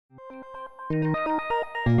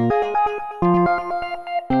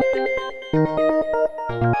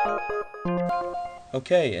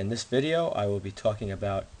Okay, in this video I will be talking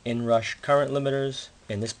about inrush current limiters.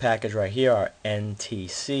 In this package right here are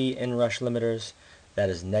NTC inrush limiters, that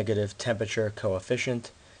is negative temperature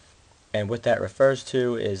coefficient, and what that refers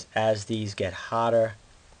to is as these get hotter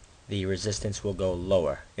the resistance will go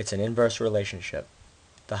lower. It's an inverse relationship.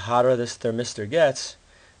 The hotter this thermistor gets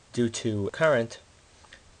due to current,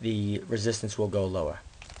 the resistance will go lower.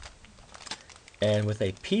 And with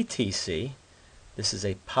a PTC, this is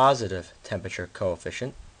a positive temperature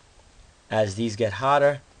coefficient. As these get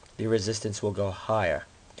hotter, the resistance will go higher.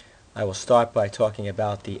 I will start by talking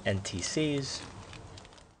about the NTCs.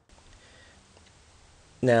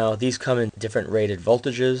 Now, these come in different rated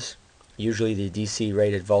voltages. Usually the DC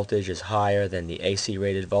rated voltage is higher than the AC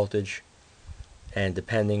rated voltage, and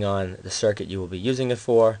depending on the circuit you will be using it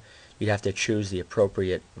for, you'd have to choose the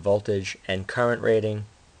appropriate voltage and current rating.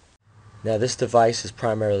 Now, this device is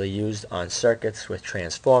primarily used on circuits with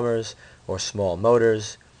transformers or small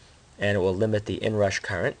motors, and it will limit the inrush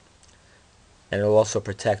current, and it will also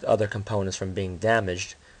protect other components from being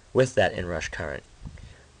damaged with that inrush current.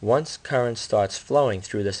 Once current starts flowing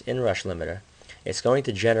through this inrush limiter, it's going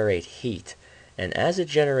to generate heat, and as it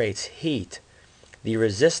generates heat, the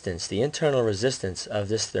resistance, the internal resistance of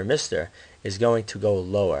this thermistor is going to go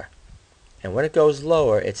lower. And when it goes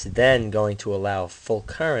lower, it's then going to allow full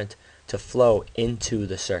current to flow into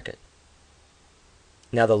the circuit.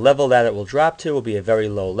 Now, the level that it will drop to will be a very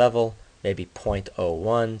low level, maybe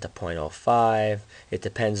 0.01 to 0.05. It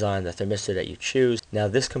depends on the thermistor that you choose. Now,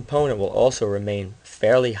 this component will also remain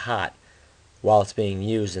fairly hot while it's being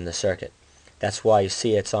used in the circuit. That's why you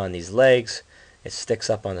see it's on these legs. It sticks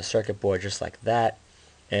up on the circuit board just like that,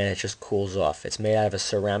 and it just cools off. It's made out of a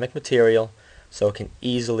ceramic material, so it can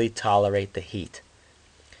easily tolerate the heat.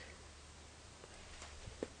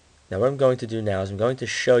 Now, what I'm going to do now is I'm going to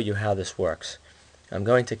show you how this works. I'm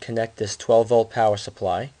going to connect this 12 volt power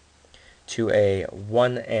supply to a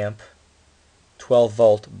 1 amp 12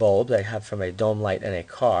 volt bulb that I have from a dome light in a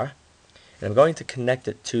car, and I'm going to connect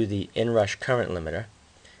it to the inrush current limiter,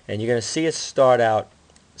 and you're going to see it start out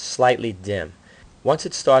slightly dim. Once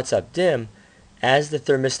it starts up dim, as the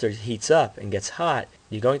thermistor heats up and gets hot,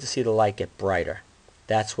 you're going to see the light get brighter.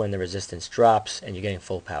 That's when the resistance drops and you're getting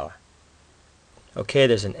full power. Okay,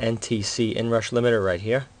 there's an NTC inrush limiter right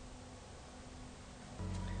here.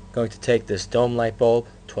 I'm going to take this dome light bulb,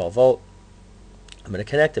 12 volt. I'm going to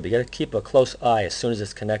connect it, but you got to keep a close eye as soon as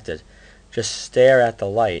it's connected. Just stare at the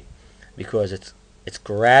light because it's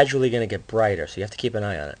gradually going to get brighter, so you have to keep an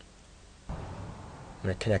eye on it. I'm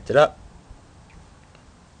going to connect it up.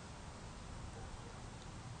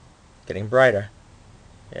 Getting brighter.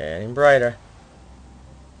 Getting brighter.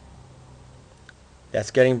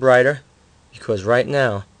 That's getting brighter because right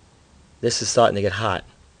now this is starting to get hot,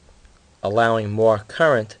 allowing more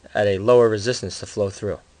current at a lower resistance to flow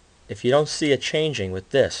through. If you don't see it changing with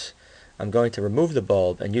this, I'm going to remove the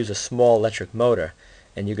bulb and use a small electric motor,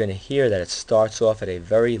 and you're going to hear that it starts off at a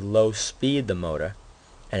very low speed, the motor,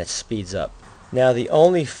 and it speeds up. Now, the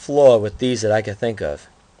only flaw with these that I can think of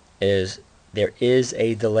is there is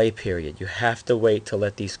a delay period. You have to wait to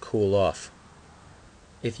let these cool off.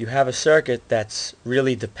 If you have a circuit that's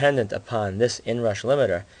really dependent upon this inrush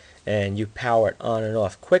limiter and you power it on and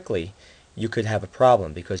off quickly, you could have a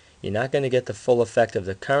problem because you're not going to get the full effect of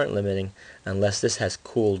the current limiting unless this has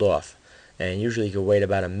cooled off. And usually you can wait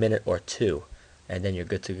about a minute or two and then you're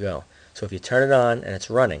good to go. So if you turn it on and it's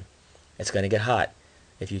running, it's going to get hot.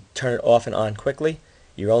 If you turn it off and on quickly,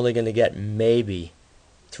 you're only going to get maybe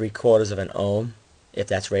 3/4 of an ohm if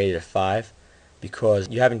that's rated at 5, because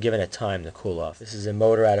you haven't given it time to cool off. This is a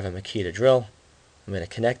motor out of a Makita drill. I'm going to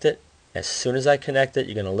connect it. As soon as I connect it,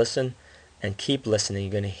 you're going to listen and keep listening.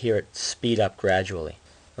 You're going to hear it speed up gradually.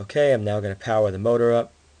 Okay, I'm now going to power the motor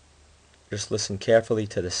up. Just listen carefully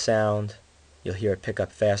to the sound. You'll hear it pick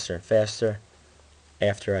up faster and faster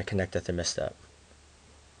after I connect the thermistor up.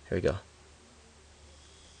 Here we go.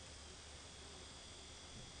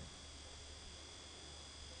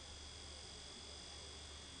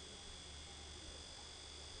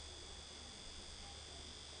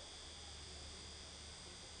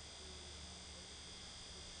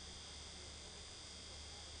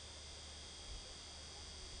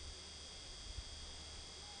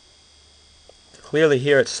 Clearly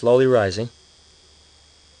hear it slowly rising,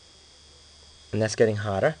 and that's getting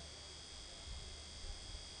hotter.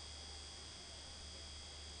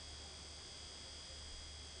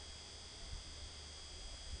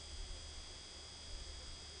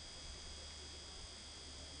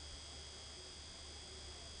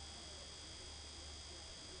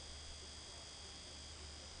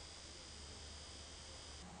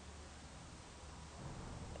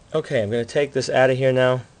 Okay, I'm going to take this out of here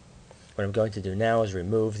now. What I'm going to do now is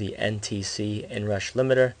remove the NTC Inrush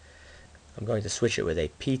limiter. I'm going to switch it with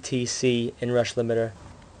a PTC Inrush limiter.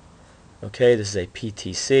 Okay, this is a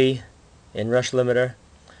PTC Inrush limiter.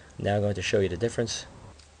 Now I'm going to show you the difference.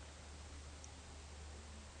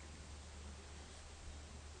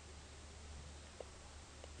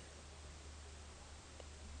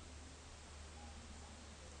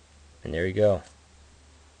 And there you go.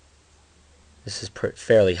 This is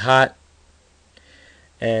fairly hot,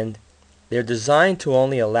 and they're designed to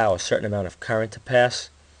only allow a certain amount of current to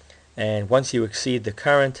pass, and once you exceed the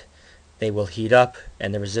current, they will heat up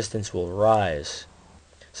and the resistance will rise.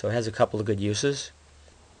 So it has a couple of good uses.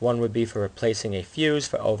 One would be for replacing a fuse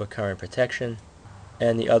for overcurrent protection,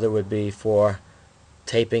 and the other would be for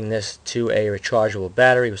taping this to a rechargeable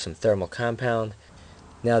battery with some thermal compound.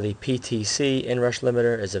 Now the PTC Inrush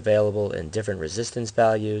limiter is available in different resistance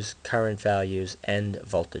values, current values, and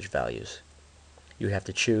voltage values. You have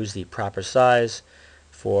to choose the proper size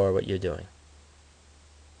for what you're doing.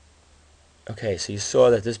 Okay, so you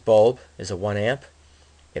saw that this bulb is a 1 amp.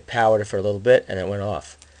 It powered it for a little bit and it went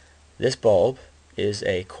off. This bulb is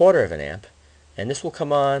a 1/4 of an amp, and this will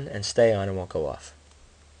come on and stay on and won't go off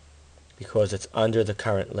because it's under the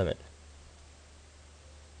current limit.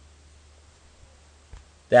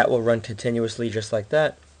 That will run continuously just like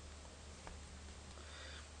that.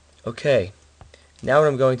 Okay, now what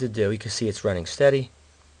I'm going to do, you can see it's running steady.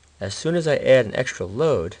 As soon as I add an extra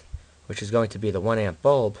load, which is going to be the 1 amp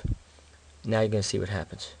bulb, now you're going to see what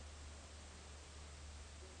happens.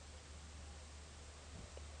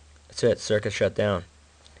 That's it, circuit shut down.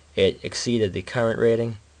 It exceeded the current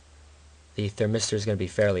rating. The thermistor is going to be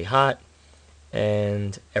fairly hot,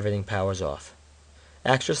 and everything powers off.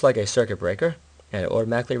 Acts just like a circuit breaker, and it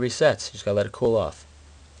automatically resets. You just gotta let it cool off.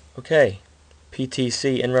 Okay,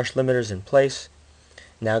 PTC Inrush limiter is in place.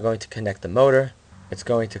 Now going to connect the motor. It's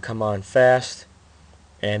going to come on fast,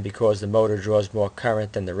 and because the motor draws more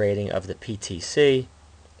current than the rating of the PTC,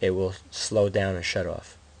 it will slow down and shut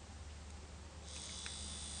off.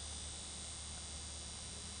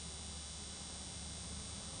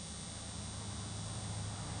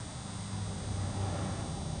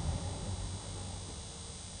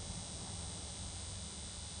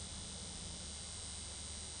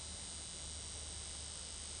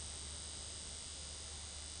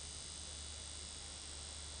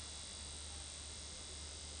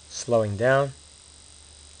 Slowing down.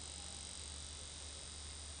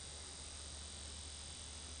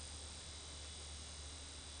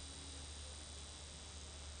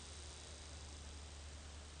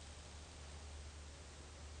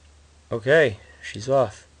 Okay, she's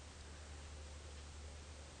off.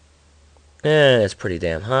 And it's pretty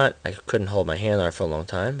damn hot. I couldn't hold my hand on it for a long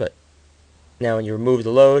time, but now when you remove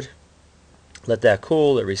the load, let that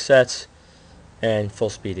cool, it resets, and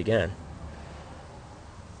full speed again.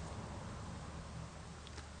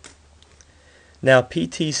 Now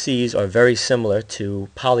PTCs are very similar to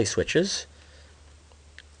poly switches,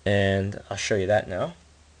 and I'll show you that now.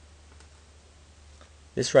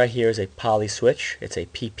 This right here is a poly switch. It's a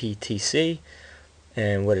PPTC,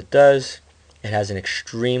 and what it does, it has an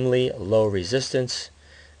extremely low resistance,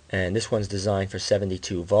 and this one's designed for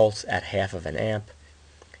 72 volts at 1/2 of an amp.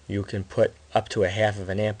 You can put up to 1/2 of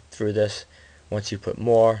an amp through this. Once you put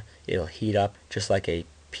more, it'll heat up just like a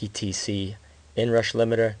PTC Inrush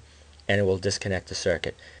limiter, and it will disconnect the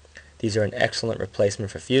circuit. These are an excellent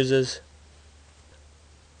replacement for fuses.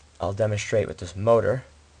 I'll demonstrate with this motor.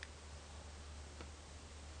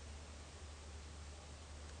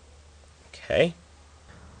 Okay,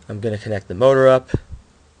 I'm going to connect the motor up.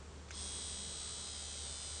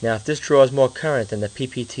 Now if this draws more current than the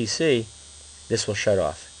PPTC, this will shut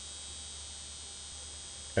off.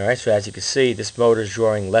 Alright, so as you can see, this motor is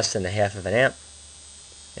drawing less than 1/2 of an amp.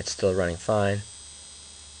 It's still running fine.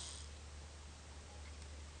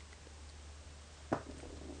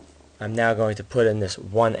 I'm now going to put in this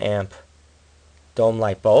 1 amp dome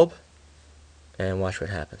light bulb and watch what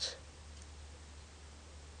happens.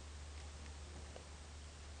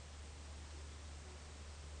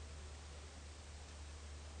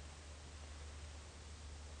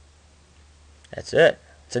 That's it.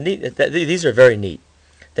 It's a neat. These are very neat.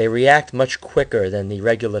 They react much quicker than the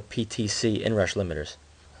regular PTC Inrush limiters.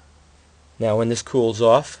 Now when this cools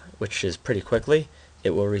off, which is pretty quickly,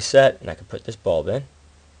 it will reset, and I can put this bulb in.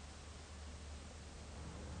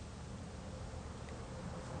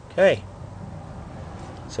 Okay,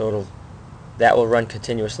 so that will run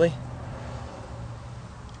continuously.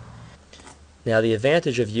 Now the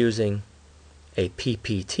advantage of using a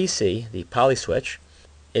PPTC, the poly switch,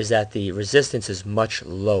 is that the resistance is much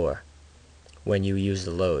lower. when you use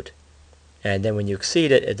the load. And then when you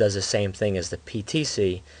exceed it, it does the same thing as the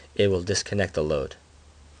PTC. It will disconnect the load.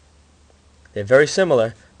 They're very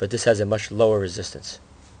similar, but this has a much lower resistance.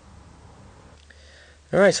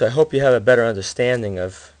 Alright, so I hope you have a better understanding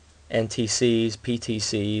of NTCs,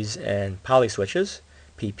 PTCs, and poly switches,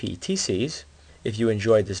 PPTCs. If you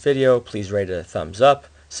enjoyed this video, please rate it a thumbs up,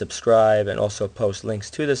 subscribe, and also post links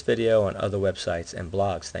to this video on other websites and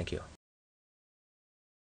blogs. Thank you.